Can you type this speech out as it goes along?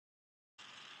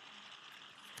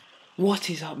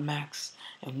What is up, Max,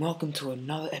 and welcome to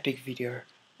another epic video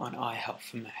on iHelp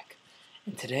for Mac.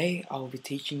 And today I will be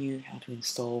teaching you how to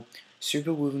install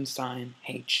Super Wolfenstein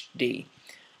HD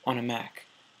on a Mac.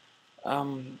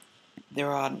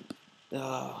 There are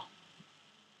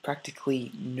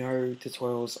practically no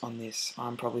tutorials on this.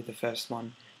 I'm probably the first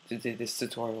one to do this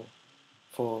tutorial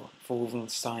for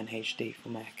Wolfenstein HD for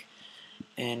Mac.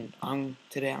 And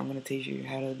today I'm going to teach you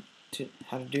how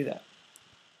to do that.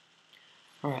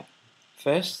 Alright,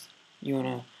 first you want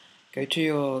to go to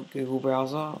your Google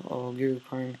browser or Google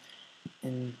Chrome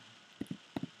and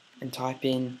type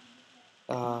in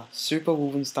Super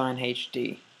Wolfenstein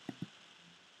HD.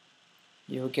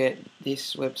 You'll get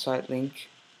this website link.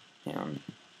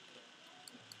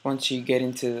 Once you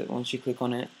click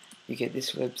on it, you get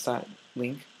this website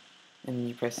link, and then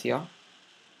you press here,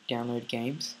 download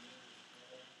games,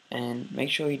 and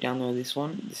make sure you download this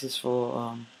one. This is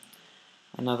for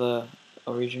another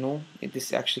original.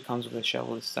 This actually comes with a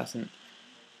shell. This doesn't.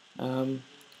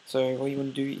 So what you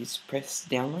want to do is press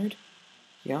download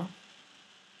here,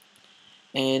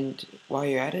 and while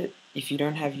you're at it, if you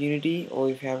don't have Unity or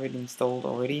if you have it installed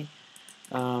already,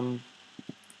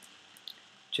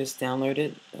 just download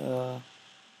it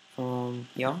from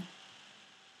here.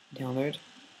 Download,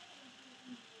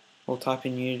 or type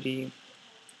in Unity.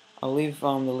 I'll leave the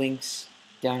links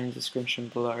down in the description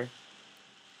below.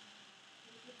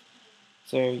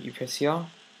 So you press here.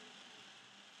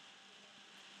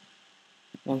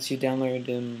 Once you download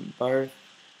them both,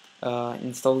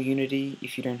 install Unity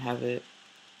if you don't have it.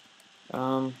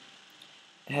 It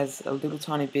has a little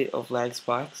tiny bit of lag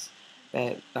spikes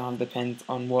that depends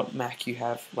on what Mac you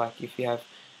have. Like if you have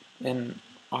an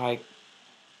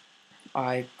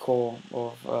i-Core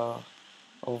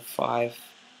of 5,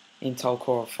 Intel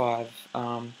Core of 5,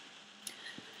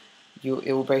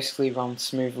 it will basically run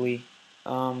smoothly.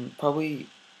 Probably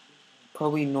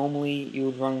normally you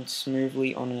would run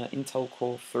smoothly on an Intel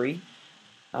Core 3.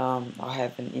 I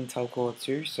have an Intel Core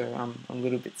 2, so I'm a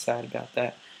little bit sad about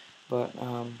that. But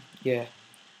yeah.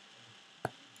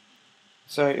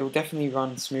 So it will definitely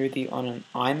run smoothly on an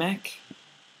iMac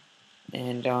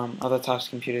and other types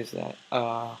of computers that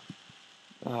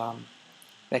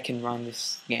that can run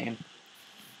this game.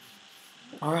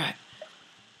 Alright.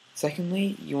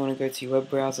 Secondly, you want to go to your web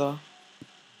browser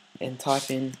and type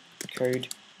in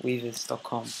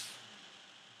CodeWeavers.com.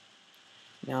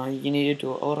 Now you need to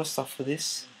do a lot of stuff for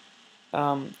this.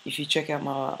 If you check out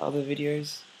my other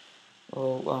videos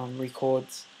or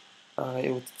records, it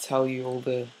will tell you all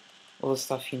the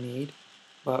stuff you need.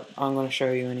 But I'm going to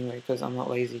show you anyway because I'm not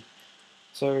lazy.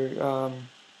 So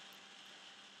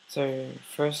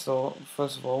first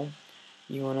of all,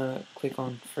 you want to click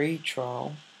on free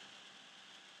trial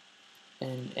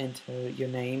and enter your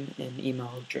name and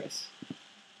email address.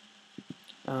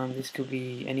 This could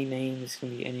be any name, this can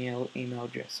be any email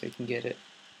address, so you can get it.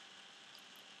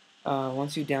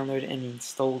 Once you download and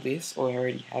install this, or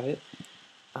already have it,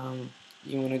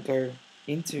 you want to go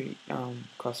into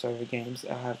Crossover Games.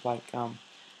 I have like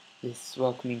this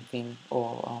welcoming thing,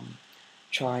 or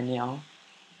try now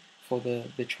for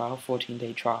the trial,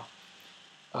 14-day trial.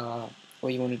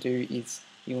 What you want to do is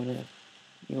you want to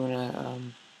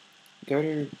go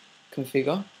to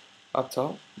configure up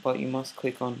top, but you must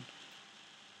click on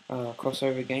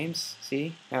Crossover Games.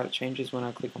 See how it changes when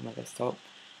I click on my desktop?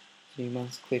 So you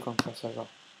must click on Crossover.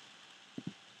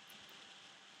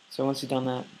 So once you've done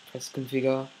that, press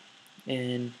configure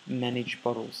and manage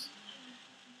bottles.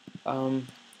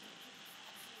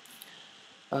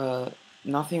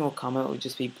 Nothing will come out, it will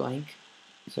just be blank.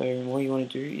 So what you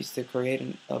want to do is to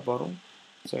create a bottle.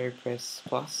 So press the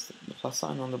plus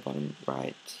sign on the bottom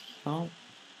right here,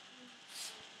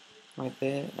 right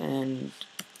there, and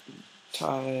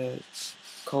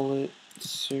call it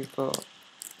Super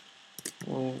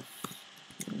Wolfenstein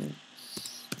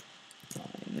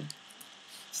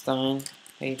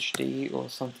HD or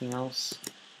something else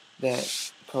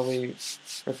that probably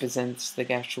represents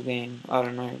the actual game. I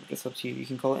don't know, it's up to you. You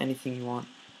can call it anything you want.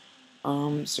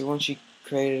 So once you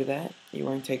created that, it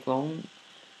won't take long.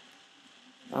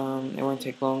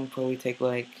 Probably take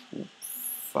like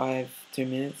 2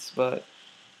 minutes, but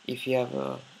if you have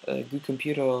a good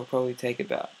computer, it'll probably take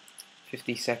about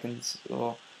 50 seconds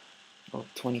or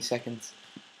 20 seconds.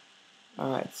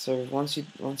 Alright, so once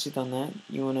you've done that,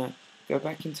 you wanna go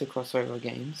back into Crossover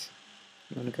Games.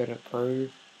 You wanna go to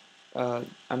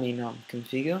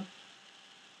configure.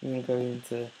 You wanna go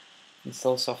into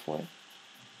install software.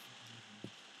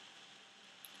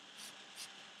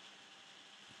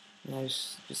 Now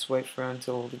just wait for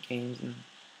until all the games and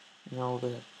all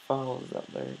the files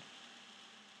upload.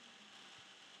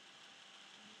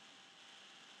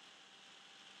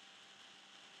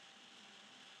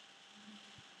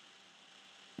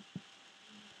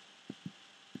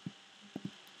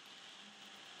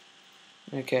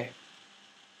 Okay.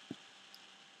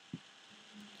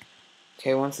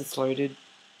 Okay, once it's loaded,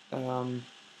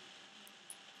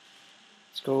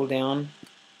 scroll down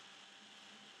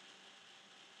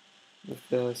with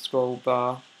the scroll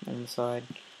bar on the side,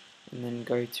 and then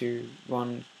go to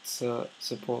Run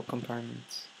Support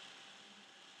Components.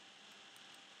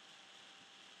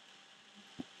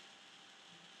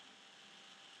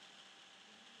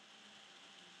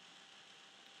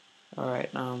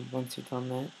 Alright, once you've done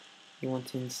that, you want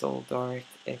to install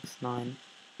DirectX 9,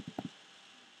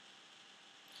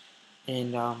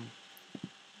 and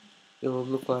it will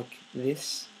look like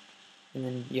this, and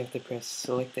then you have to press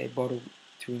select a bottle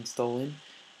to install in,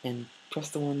 and press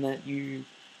the one that you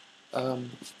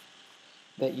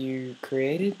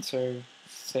created. So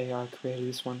say I created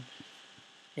this one,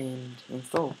 and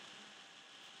install.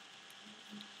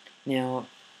 Now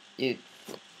it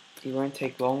won't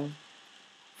take long.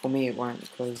 For me it won't,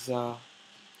 because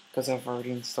I've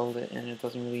already installed it and it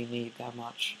doesn't really need that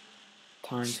much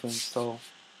time to install.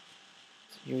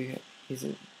 So here we go.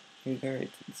 Here we go.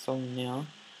 It's installing now.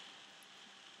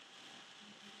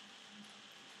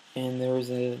 And there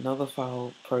is another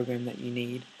file program that you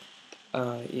need.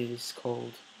 It is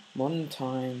called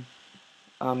DirectX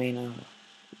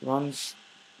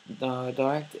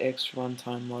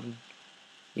Runtime Modern.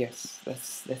 Yes,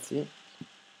 that's it.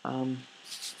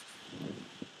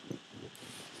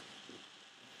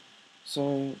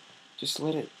 So just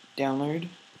let it download,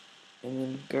 and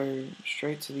then go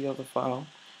straight to the other file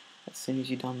as soon as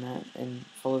you've done that, and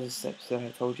follow the steps that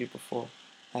I told you before,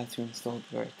 how to install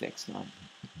DirectX 9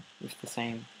 with the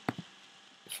same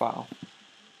file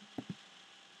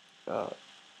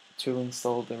to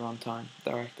install the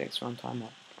DirectX runtime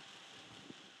mod.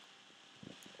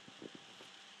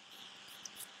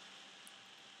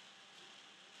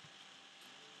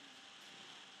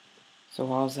 So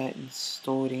while that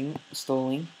installing,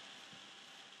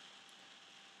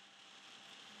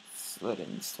 let's let it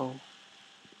install.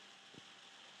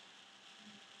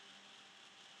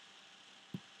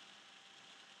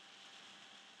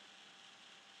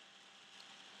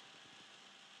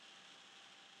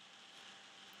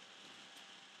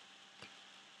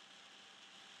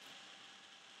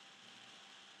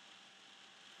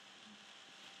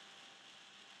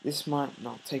 This might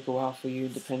not take a while for you,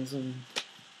 depends on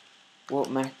what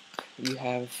Mac you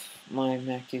have. My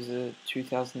Mac is a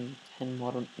 2010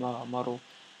 model,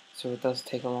 so it does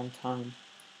take a long time,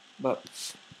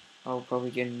 but I'll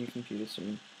probably get a new computer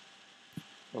soon,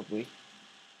 probably.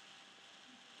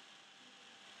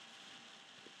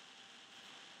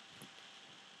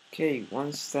 Okay,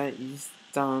 once that is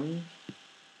done,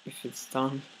 if it's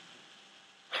done,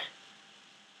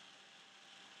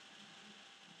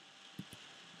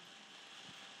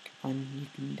 and you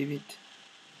can do it.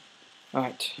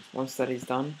 Alright, once that is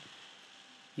done,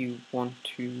 you want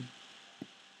to,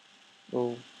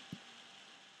 well,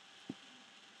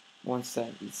 once that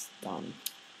is done,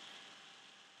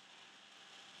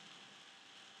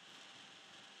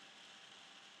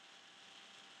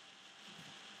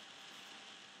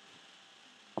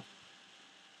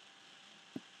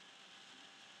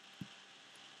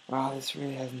 wow, this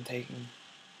really hasn't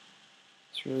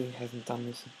done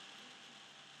this.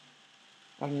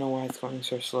 I don't know why it's going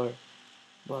so slow,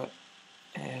 but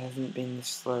it hasn't been this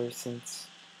slow since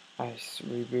I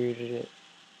rebooted it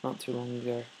not too long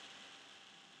ago.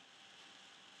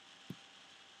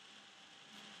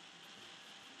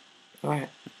 Alright,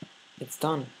 it's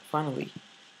done, finally.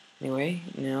 Anyway,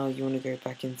 now you want to go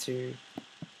back into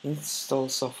install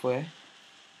software.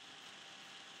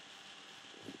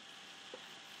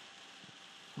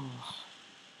 Oh.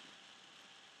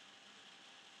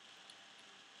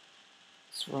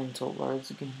 It's waiting until it loads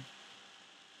again.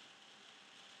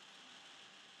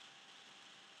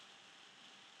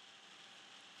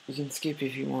 You can skip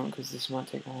if you want, because this might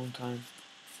take a long time.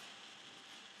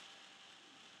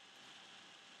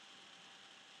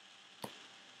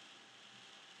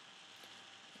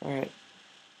 Alright.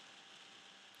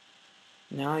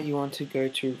 Now you want to go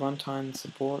to Runtime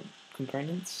Support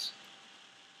Components.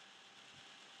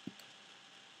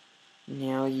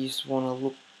 Now you just want to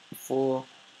look for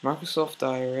Microsoft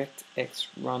DirectX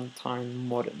Runtime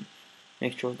Modern.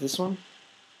 Make sure this one,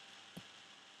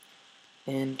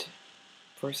 and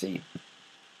proceed.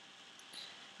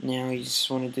 Now you just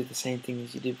want to do the same thing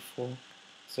as you did before.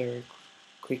 So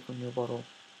click on your bottle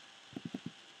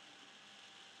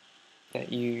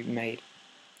that you made.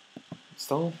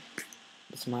 Install.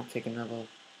 This might take another.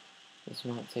 It's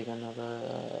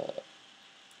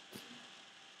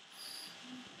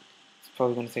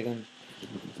probably going to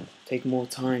take more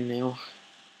time now.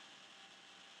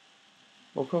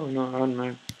 Well, probably not. I don't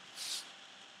know.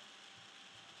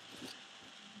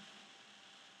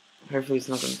 hopefully it's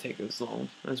not going to take as long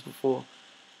as before,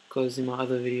 because in my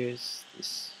other videos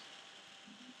this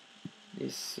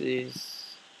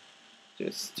is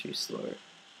just too slow.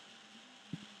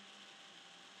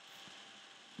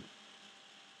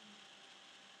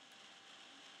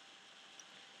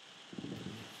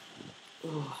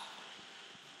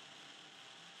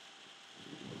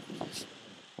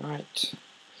 Alright,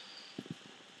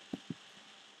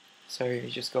 so you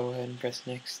just go ahead and press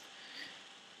next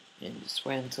and just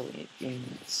wait until it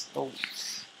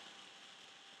installs.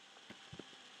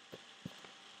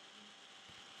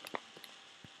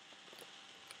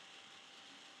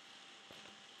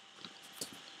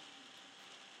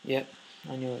 Yep,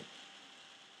 I knew it.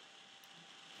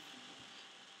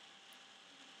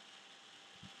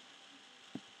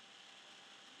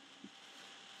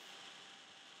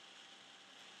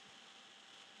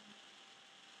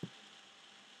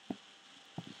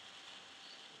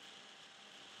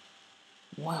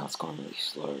 Wow, it's going really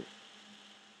slow.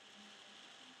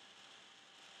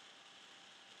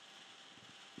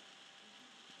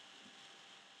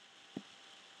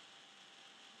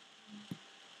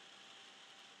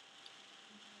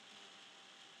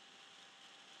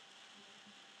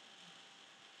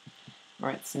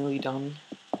 Alright, it's nearly done.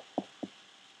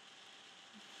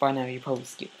 By now you probably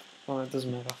skipped. Well, it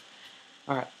doesn't matter.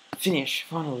 Alright, finish,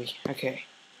 finally. Okay.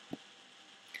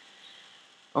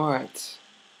 Alright.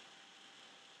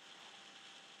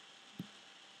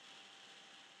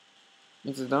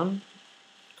 Is it done?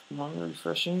 Come on,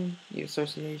 refreshing the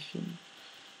association.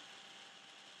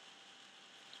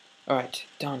 Alright,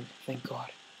 done. Thank God.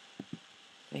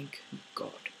 Thank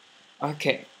God.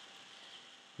 Okay.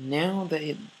 Now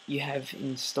that you have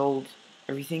installed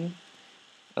everything,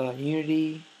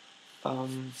 Unity,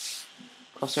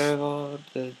 crossover,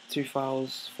 the two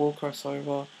files for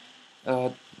crossover,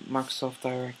 Microsoft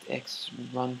DirectX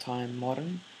Runtime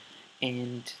Modern,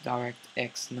 and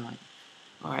DirectX 9.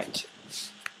 Alright,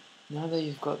 now that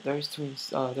you've got those three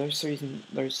installed,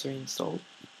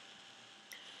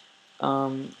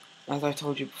 as I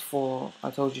told you before, I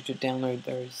told you to download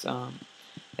those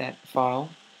that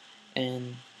file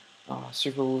and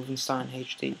Super Wolfenstein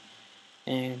HD,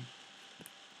 and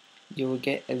you will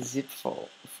get a zip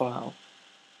file.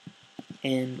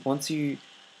 And once you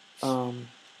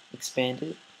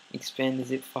expand the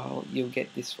zip file, you'll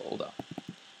get this folder,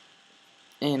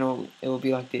 and it'll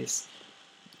be like this.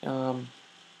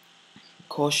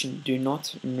 Caution: do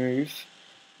not move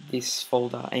this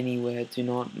folder anywhere. Do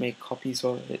not make copies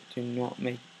of it. Do not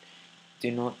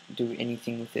do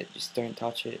anything with it. Just don't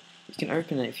touch it. You can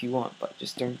open it if you want, but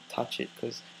just don't touch it,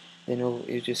 because then it'll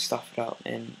just stuff it up,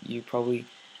 and you probably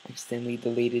accidentally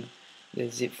deleted the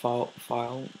zip file,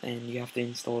 and you have to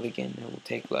install it again. It will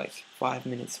take like 5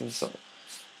 minutes to install,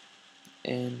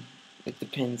 and it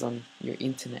depends on your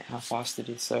internet how fast it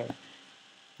is. So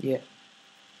yeah.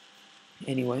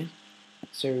 Anyway,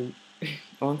 so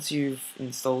once you've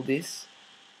installed this,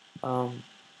 you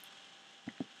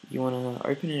want to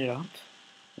open it up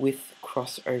with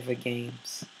crossover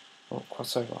games, or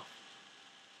crossover.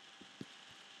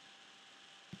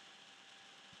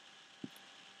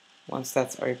 Once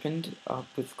that's opened up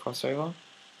with crossover,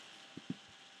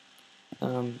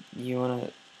 you want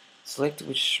to select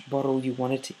which bottle you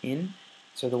want it in,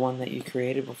 so the one that you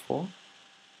created before,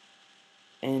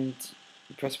 and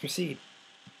press proceed.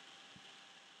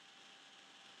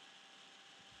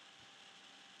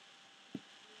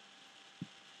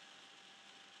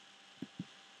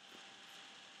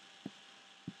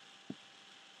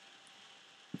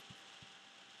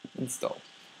 Install.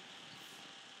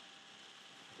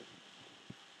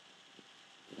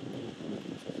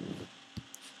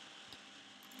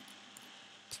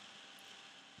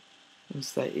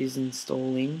 Once that is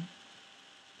installing,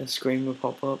 a screen will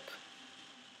pop up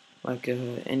like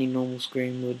any normal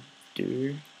screen would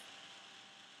do.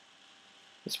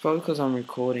 It's probably because I'm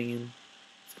recording and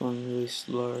it's going really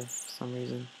slow for some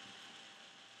reason.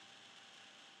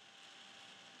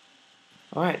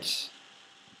 Alright.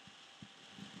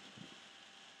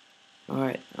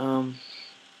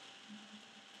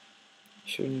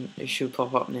 It should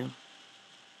pop up now.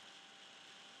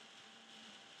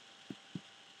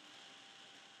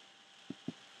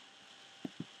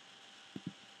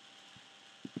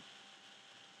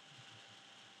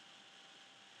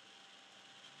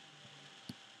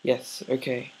 Yes,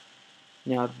 okay.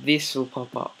 Now this will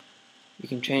pop up. You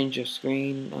can change your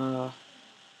screen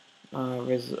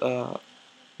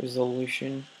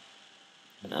resolution.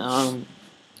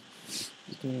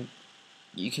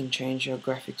 You can change your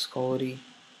graphics quality.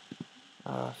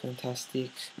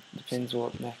 Fantastic. Depends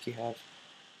what Mac you have.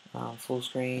 Full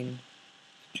screen.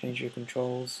 Change your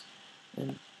controls,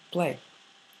 and play.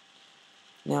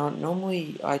 Now,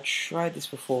 normally I tried this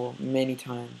before many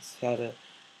times, how to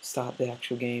start the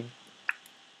actual game.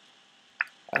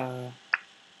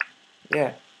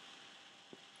 Yeah,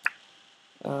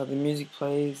 the music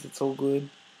plays, it's all good,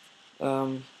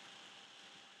 and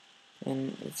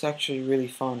it's actually really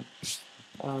fun.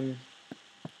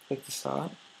 Click to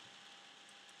start.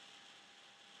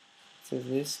 It says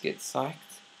this, get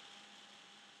psyched.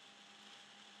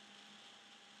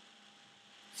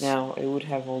 Now it would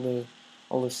have all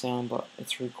the sound, but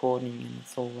it's recording and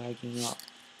it's all lagging up.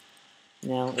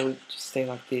 Now it would just stay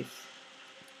like this.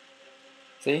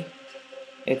 See?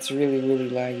 It's really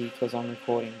laggy because I'm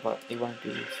recording, but it won't be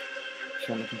if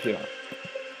you're on the computer.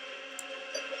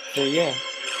 So yeah.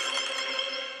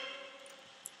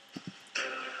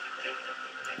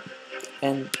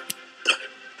 And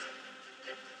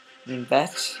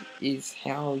that is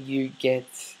how you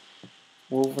get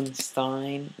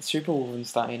Wolfenstein, Super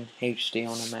Wolfenstein HD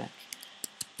on a Mac.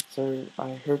 So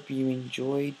I hope you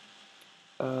enjoyed.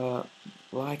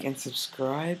 Like and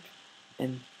subscribe,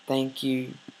 and thank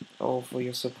you all for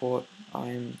your support.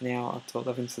 I'm now up to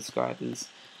 11 subscribers,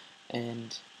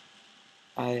 and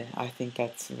I think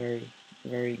that's very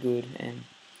good, and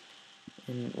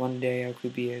one day I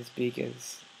could be as big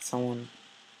as someone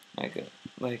like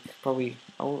probably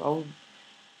I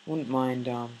wouldn't mind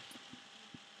I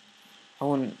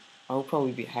wouldn't I would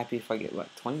probably be happy if I get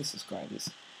like 20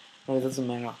 subscribers. No, it doesn't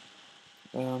matter.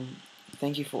 Um,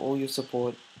 Thank you for all your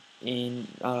support in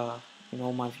all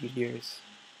my videos,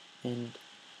 and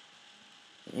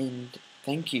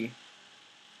thank you.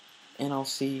 And I'll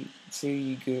see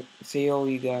all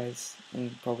you guys,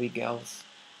 and probably gals,